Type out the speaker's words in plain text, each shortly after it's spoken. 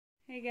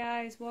Hey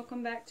guys,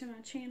 welcome back to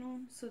my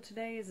channel. So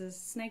today is a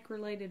snake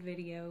related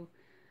video.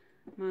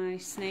 My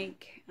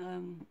snake,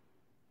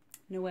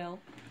 Noelle.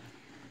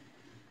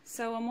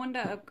 So I'm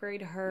wanting to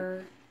upgrade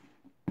her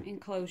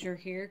enclosure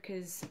here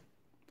because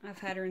I've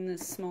had her in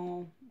this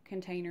small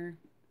container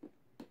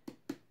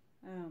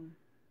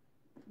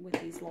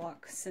with these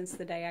locks since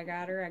the day I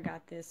got her. I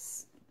got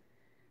this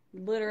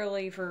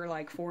literally for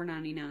like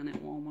 $4.99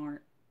 at Walmart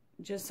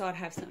just so I'd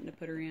have something to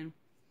put her in.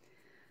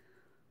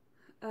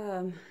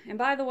 And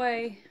by the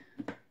way,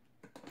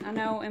 I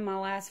know in my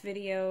last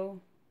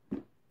video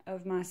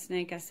of my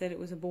snake I said it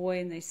was a boy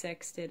and they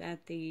sexed it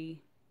at the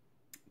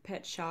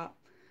pet shop.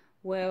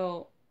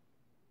 Well,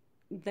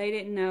 they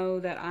didn't know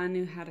that I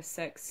knew how to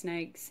sex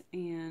snakes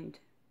and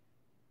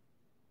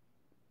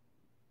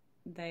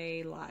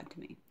they lied to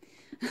me.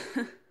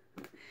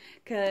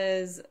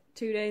 Because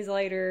 2 days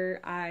later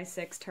I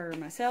sexed her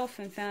myself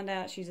and found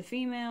out she's a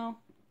female.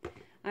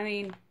 I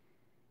mean,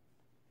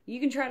 you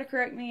can try to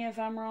correct me if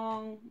I'm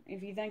wrong,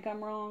 if you think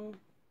I'm wrong,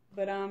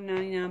 but I'm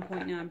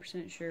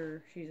 99.9%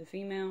 sure she's a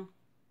female.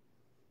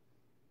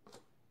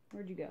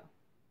 Where'd you go?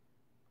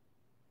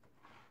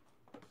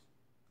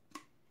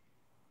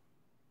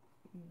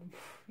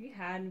 Are you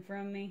hiding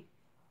from me?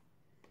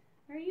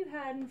 Are you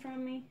hiding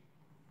from me?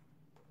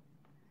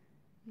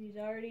 He's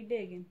already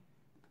digging.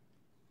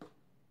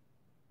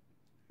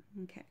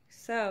 Okay,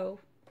 so,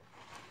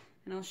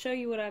 and I'll show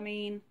you what I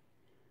mean.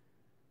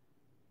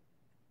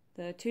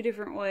 The two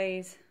different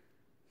ways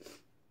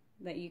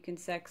that you can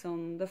sex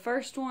them. The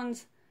first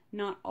one's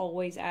not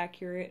always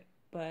accurate,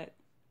 but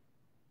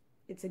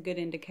it's a good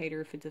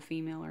indicator if it's a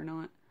female or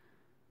not.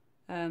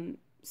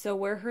 So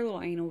where her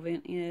little anal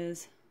vent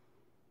is,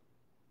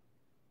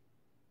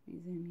 let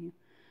me zoom you,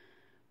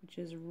 which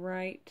is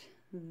right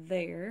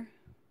there.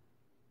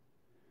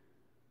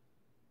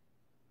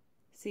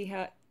 See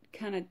how it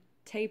kind of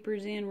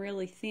tapers in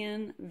really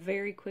thin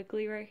very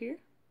quickly right here?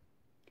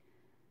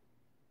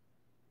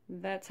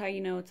 That's how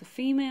you know it's a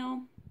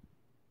female,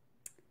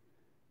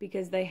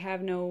 because they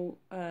have no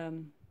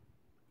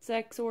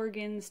sex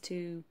organs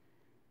to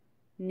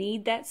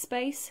need that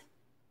space,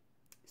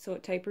 so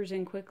it tapers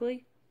in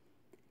quickly.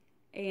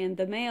 And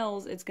the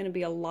males, it's going to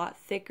be a lot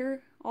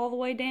thicker all the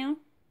way down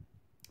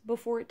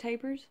before it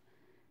tapers,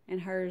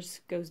 and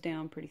hers goes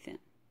down pretty thin.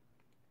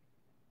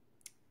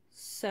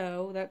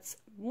 So that's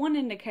one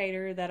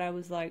indicator that I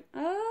was like,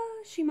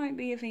 oh, she might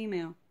be a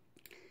female.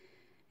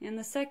 And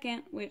the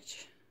second,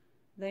 which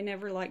they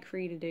never like for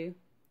you to do,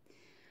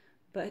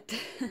 but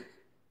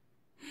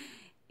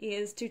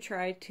is to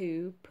try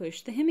to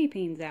push the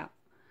hemipenes out.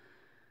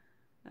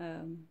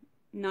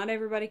 Not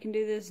everybody can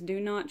do this. Do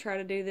not try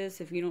to do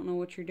this if you don't know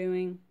what you're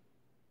doing.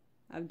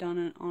 I've done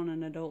it on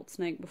an adult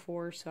snake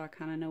before, so I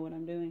kind of know what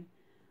I'm doing.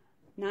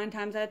 9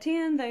 times out of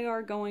 10, they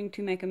are going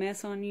to make a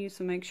mess on you,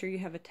 so make sure you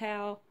have a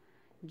towel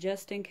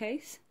just in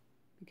case,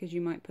 because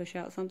you might push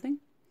out something.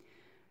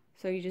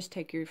 So you just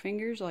take your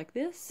fingers like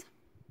this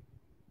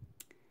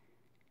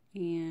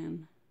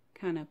and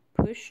kind of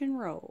push and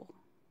roll.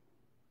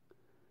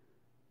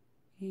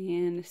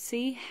 And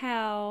see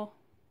how,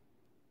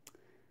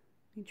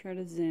 let me try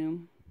to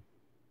zoom.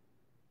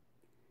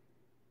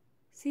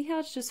 See how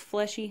it's just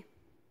fleshy?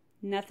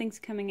 Nothing's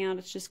coming out.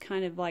 It's just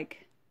kind of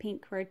like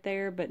pink right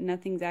there, but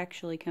nothing's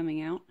actually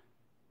coming out.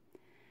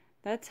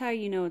 That's how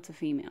you know it's a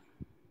female.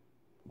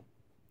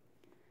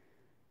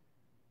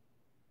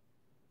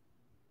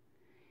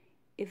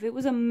 If it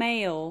was a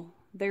male,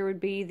 there would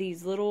be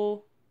these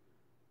little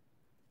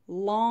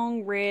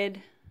long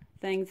red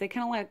things. They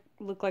kind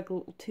of look like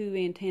little 2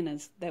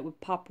 antennas that would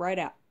pop right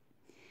out.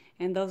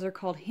 And those are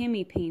called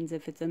hemipenes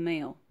if it's a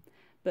male.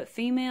 But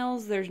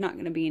females, there's not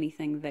going to be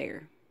anything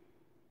there.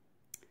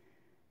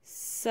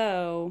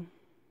 So,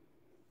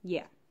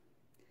 yeah.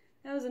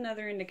 That was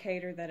another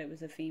indicator that it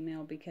was a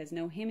female, because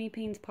no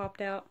hemipenes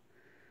popped out.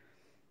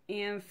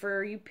 And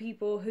for you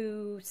people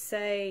who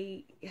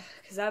say,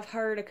 because I've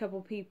heard a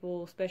couple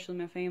people, especially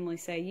my family,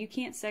 say, you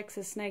can't sex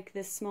a snake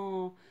this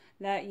small,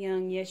 that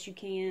young. Yes, you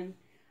can.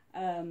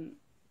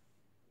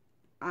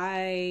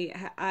 I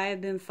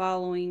have been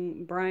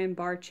following Brian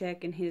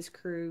Barczyk and his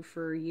crew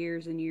for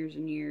years and years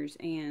and years,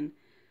 and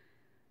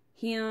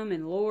him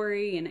and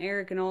Lori and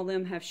Eric and all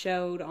them have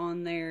showed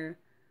on their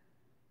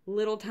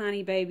little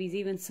tiny babies,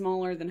 even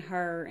smaller than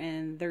her,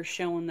 and they're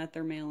showing that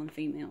they're male and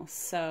female.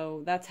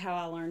 So that's how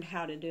I learned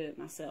how to do it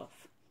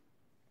myself.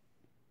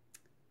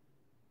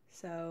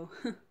 So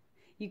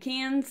you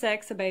can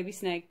sex a baby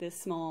snake this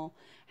small.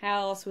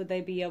 How else would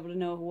they be able to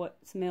know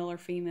what's male or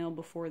female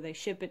before they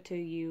ship it to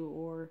you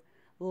or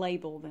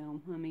label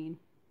them? I mean,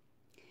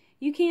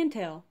 you can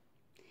tell.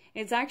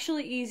 It's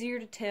actually easier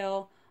to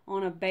tell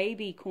on a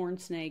baby corn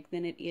snake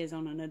than it is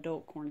on an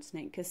adult corn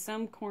snake, because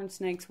some corn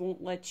snakes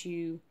won't let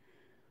you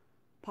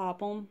pop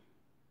them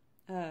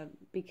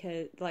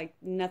because like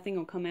nothing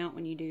will come out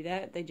when you do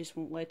that. They just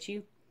won't let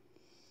you.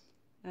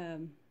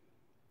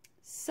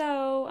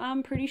 So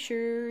I'm pretty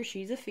sure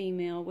she's a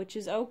female, which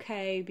is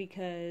okay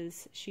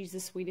because she's the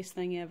sweetest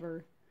thing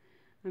ever.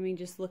 I mean,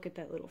 just look at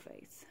that little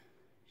face.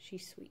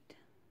 She's sweet.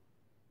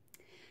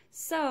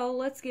 So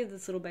let's give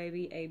this little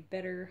baby a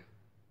better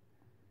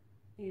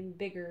and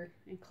bigger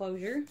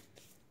enclosure.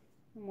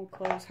 And we'll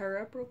close her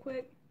up real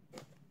quick.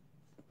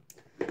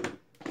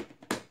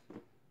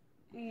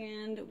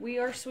 And we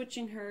are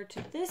switching her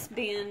to this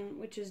bin,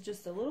 which is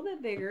just a little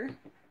bit bigger.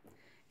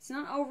 It's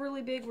not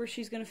overly big where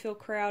she's going to feel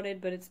crowded,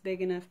 but it's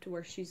big enough to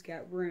where she's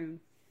got room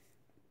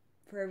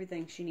for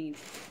everything she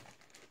needs.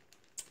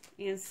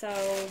 And so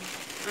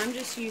I'm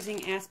just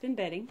using Aspen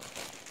bedding.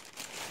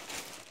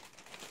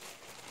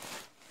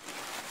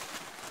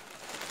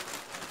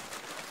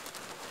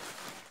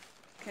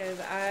 Because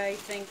I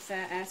think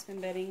that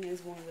Aspen bedding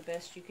is one of the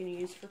best you can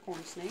use for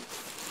corn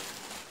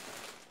snakes,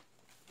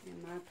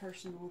 in my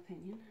personal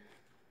opinion.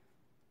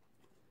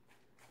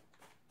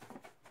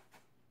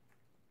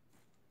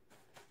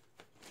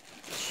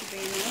 It should be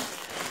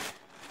enough.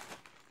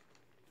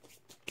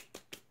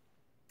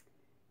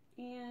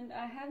 And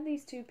I have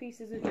these 2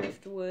 pieces of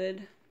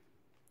driftwood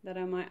that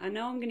I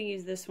know I'm going to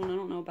use this one. I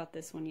don't know about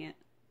this one yet.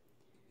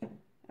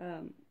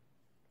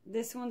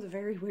 This one's a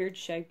very weird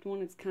shaped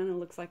one. It kind of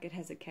looks like it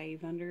has a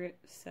cave under it,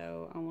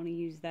 so I want to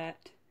use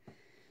that.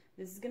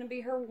 This is going to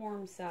be her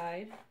warm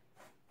side.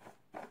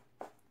 I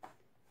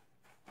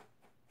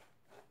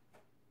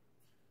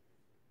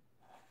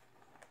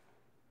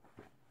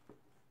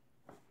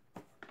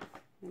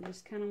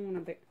just kind of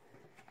want to,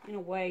 in a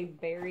way,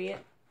 bury it.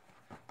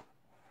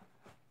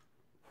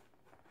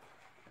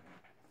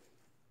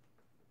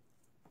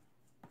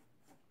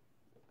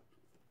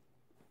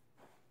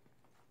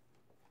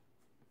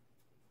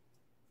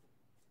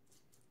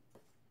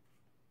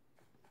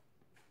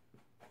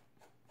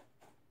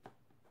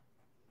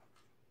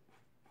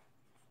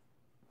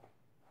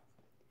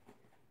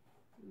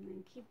 And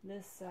then keep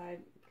this side,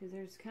 because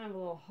there's kind of a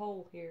little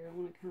hole here. I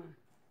want to kind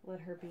of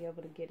let her be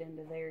able to get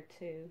into there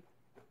too.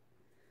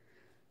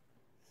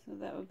 So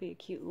that would be a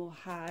cute little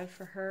hive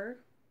for her.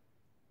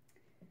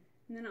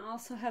 And then I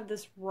also have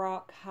this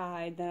rock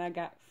hide that I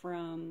got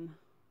from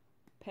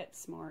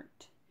PetSmart.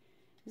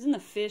 It was in the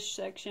fish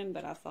section,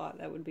 but I thought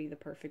that would be the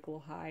perfect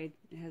little hide.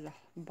 It has a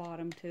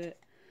bottom to it.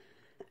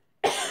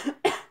 And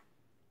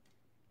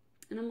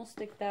I'm going to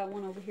stick that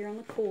one over here on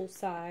the cool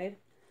side,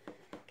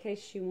 in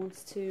case she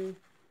wants to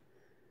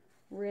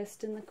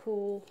rest in the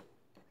cool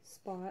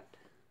spot.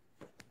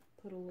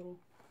 Put a little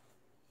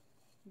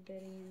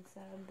bedding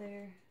inside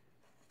there.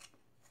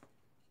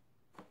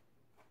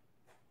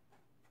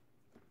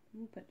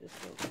 I'll put just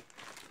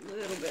a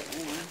little bit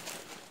more.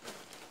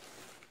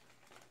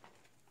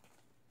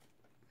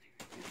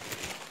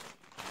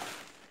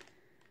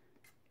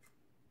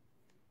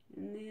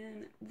 And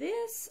then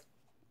this,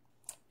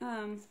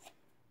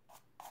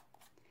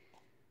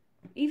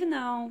 even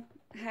though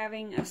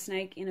having a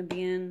snake in a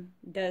bin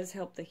does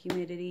help the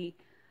humidity,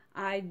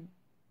 I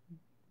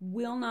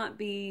will not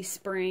be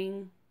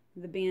spraying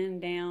the bin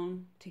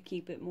down to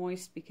keep it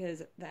moist,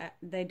 because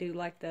they do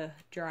like the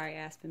dry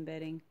aspen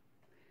bedding.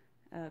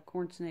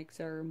 Corn snakes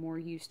are more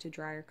used to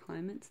drier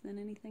climates than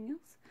anything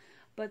else.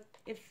 But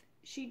if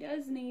she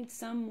does need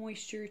some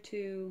moisture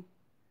to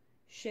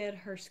shed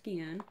her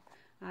skin,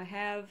 I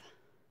have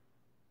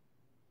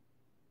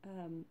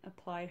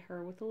applied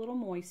her with a little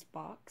moist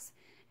box.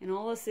 And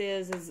all this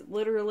is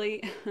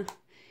literally,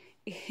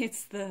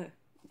 it's the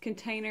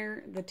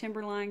container, the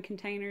Timberline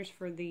containers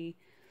for the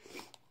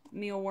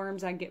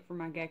mealworms I get for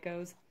my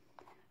geckos.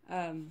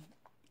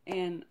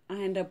 And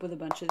I end up with a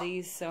bunch of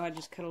these, so I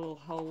just cut a little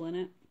hole in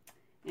it.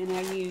 And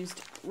I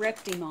used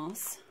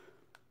Repti-Moss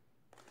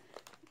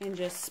and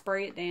just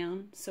spray it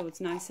down so it's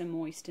nice and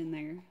moist in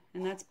there.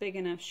 And that's big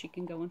enough she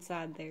can go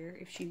inside there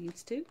if she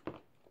needs to.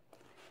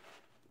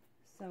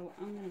 So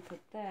I'm going to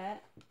put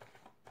that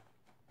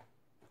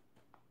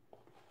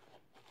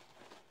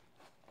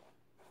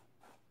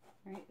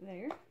right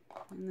there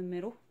in the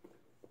middle.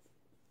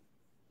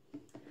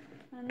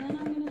 And then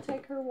I'm going to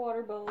take her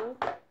water bowl,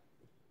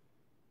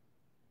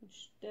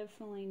 which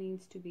definitely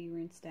needs to be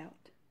rinsed out.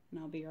 And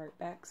I'll be right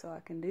back so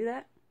I can do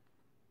that.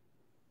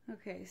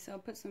 Okay, so I'll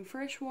put some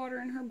fresh water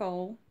in her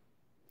bowl.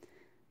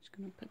 Just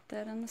going to put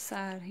that on the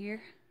side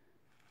here.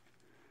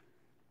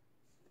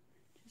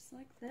 Just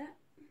like that.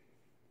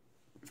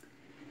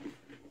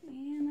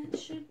 And that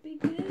should be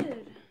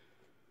good.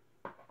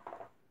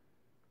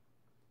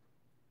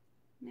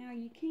 Now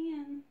you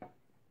can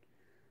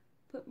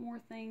put more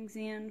things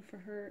in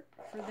for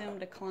them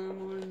to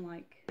climb on,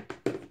 like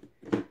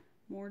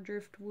more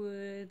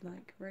driftwood,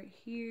 like right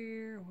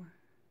here, or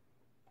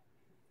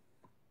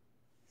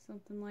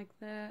something like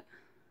that.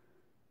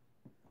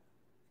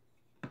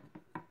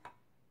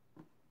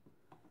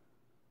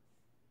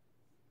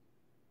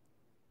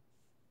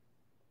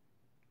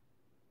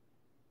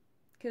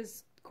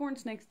 Because corn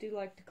snakes do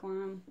like to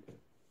climb.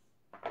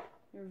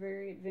 They're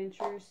very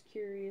adventurous,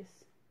 curious.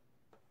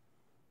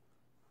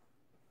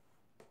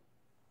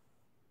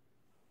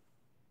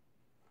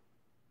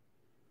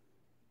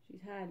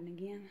 She's hiding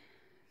again.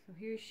 So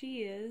here she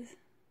is.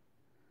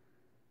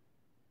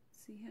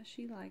 See how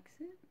she likes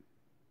it.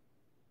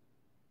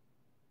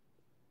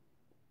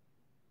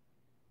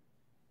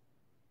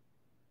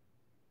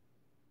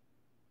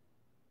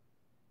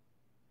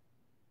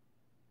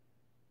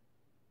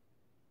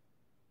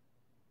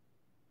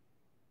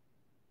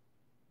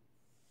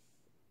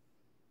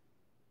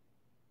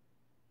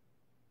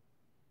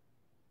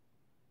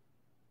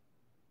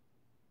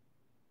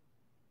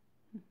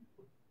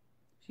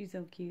 She's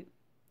so cute.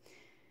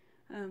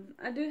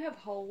 I do have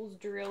holes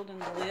drilled in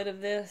the lid of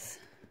this,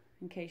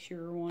 in case you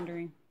were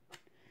wondering.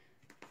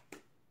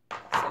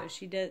 So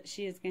she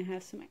is going to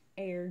have some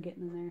air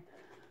getting in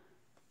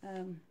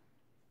there.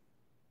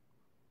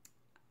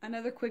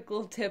 Another quick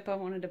little tip I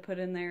wanted to put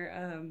in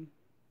there.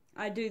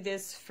 I do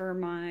this for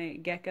my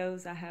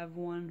geckos. I have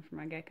one for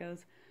my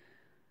geckos.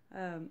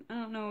 I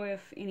don't know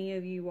if any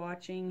of you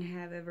watching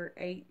have ever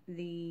ate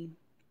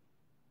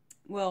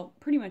well,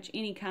 pretty much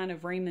any kind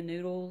of ramen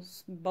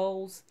noodles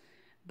bowls,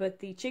 but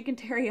the chicken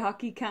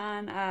teriyaki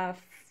kind, I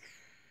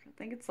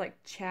think it's like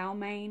chow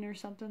mein or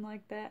something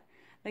like that.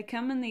 They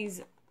come in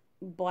these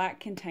black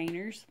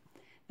containers.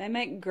 They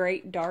make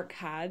great dark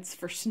hides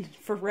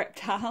for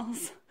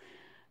reptiles.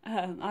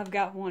 I've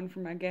got one for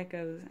my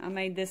geckos. I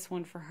made this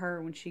one for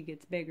her when she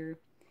gets bigger.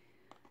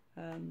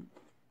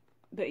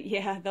 But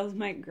yeah, those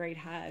make great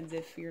hides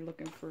if you're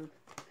looking for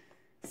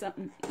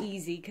something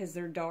easy because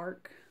they're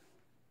dark.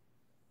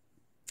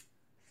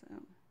 So,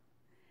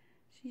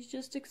 she's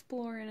just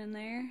exploring in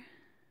there.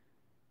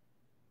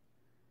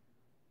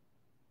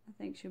 I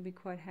think she'll be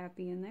quite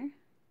happy in there.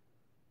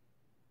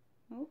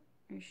 Oh,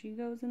 there she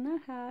goes in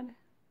that hide.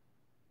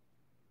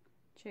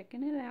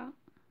 Checking it out.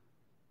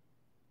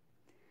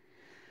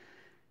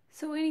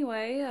 So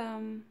anyway,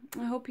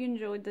 I hope you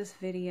enjoyed this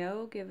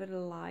video. Give it a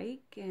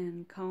like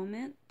and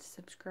comment,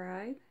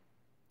 subscribe,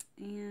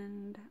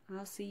 and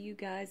I'll see you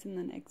guys in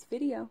the next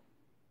video.